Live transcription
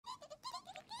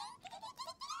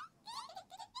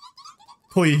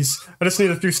Please. I just need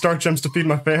a few star gems to feed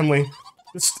my family.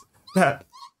 Just that.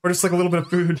 Or just like a little bit of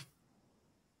food.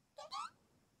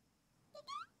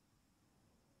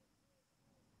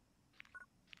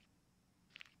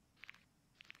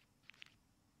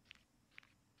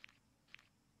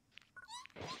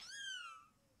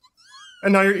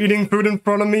 And now you're eating food in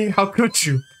front of me? How could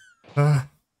you? I'll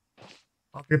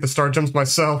get the star gems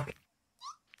myself.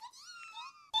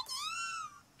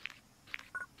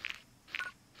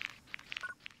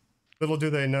 Little do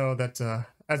they know that,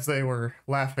 as they were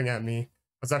laughing at me,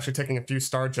 I was actually taking a few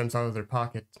star gems out of their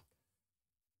pocket.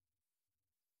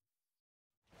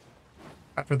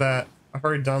 After that, I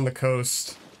hurried down the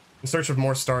coast in search of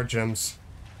more star gems.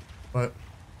 But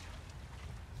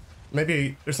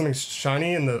maybe there's something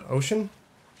shiny in the ocean?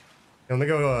 Let me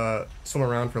go, swim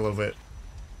around for a little bit.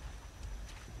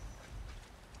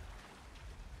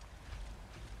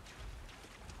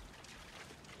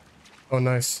 Oh,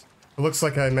 nice. It looks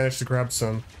like I managed to grab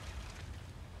some.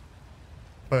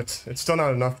 But it's still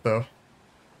not enough, though.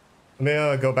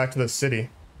 Let me, go back to the city.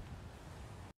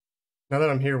 Now that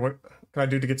I'm here, what can I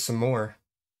do to get some more?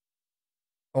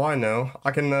 Oh, I know.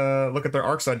 I can, look at their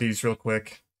Arks IDs real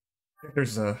quick. I think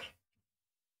there's a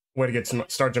way to get some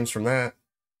star gems from that.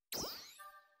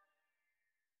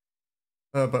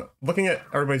 But looking at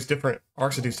everybody's different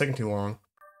Arks IDs is taking too long.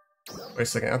 Wait a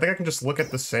second, I think I can just look at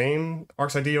the same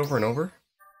Arks ID over and over?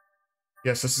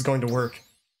 Yes, this is going to work.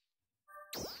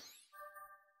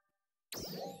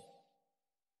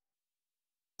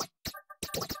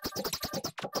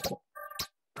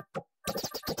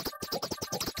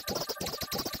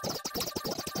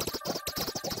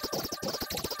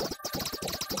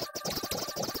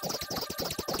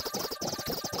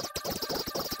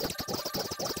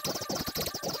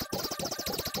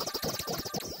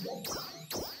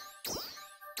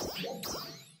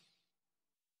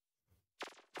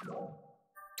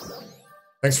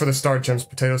 Thanks for the star gems,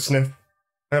 Potato Sniff.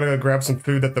 I gotta go grab some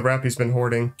food that the Rappy's been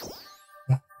hoarding.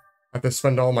 I have to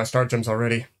spend all my star gems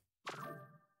already.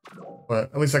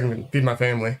 But at least I can feed my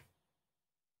family.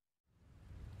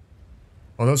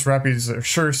 Well, those Rappies are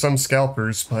sure some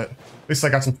scalpers, but at least I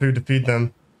got some food to feed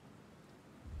them.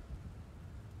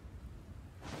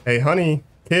 Hey, honey,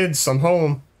 kids, I'm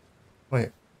home. Wait.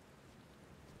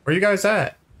 Where you guys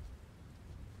at?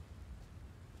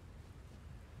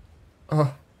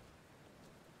 Oh.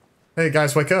 Hey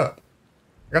guys, wake up.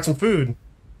 I got some food.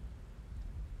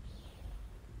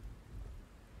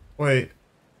 Wait.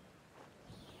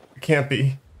 It can't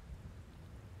be.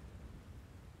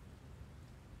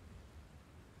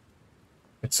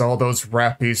 It's all those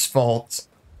Rappies' fault.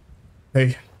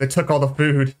 They took all the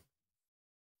food.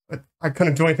 But I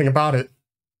couldn't do anything about it.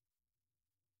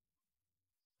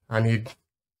 I need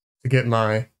to get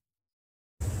my...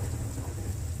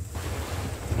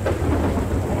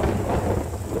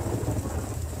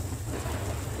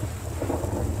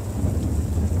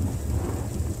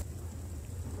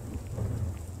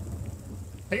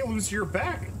 Hey, Lucy, you're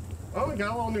back. Oh, we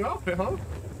got a little new outfit, huh?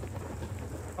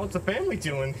 How's the family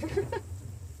doing?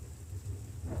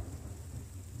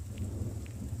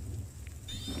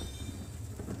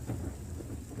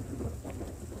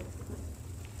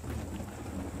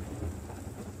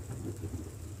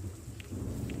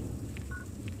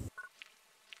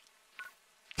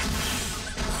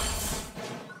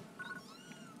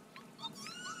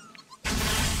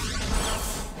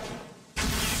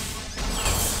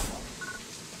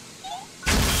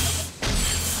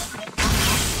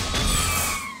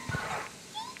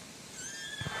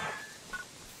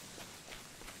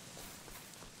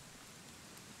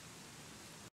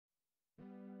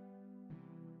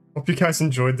 Hope you guys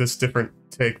enjoyed this different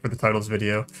take for the titles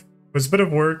video. It was a bit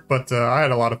of work, but I had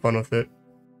a lot of fun with it.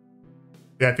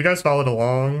 Yeah, if you guys followed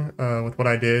along with what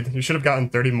I did, you should have gotten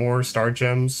 30 more star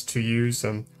gems to use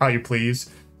how you please.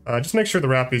 Just make sure the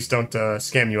Rappies don't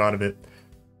scam you out of it.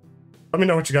 Let me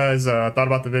know what you guys thought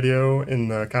about the video in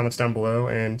the comments down below,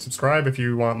 and subscribe if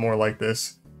you want more like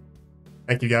this.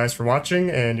 Thank you guys for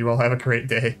watching, and you all have a great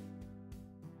day.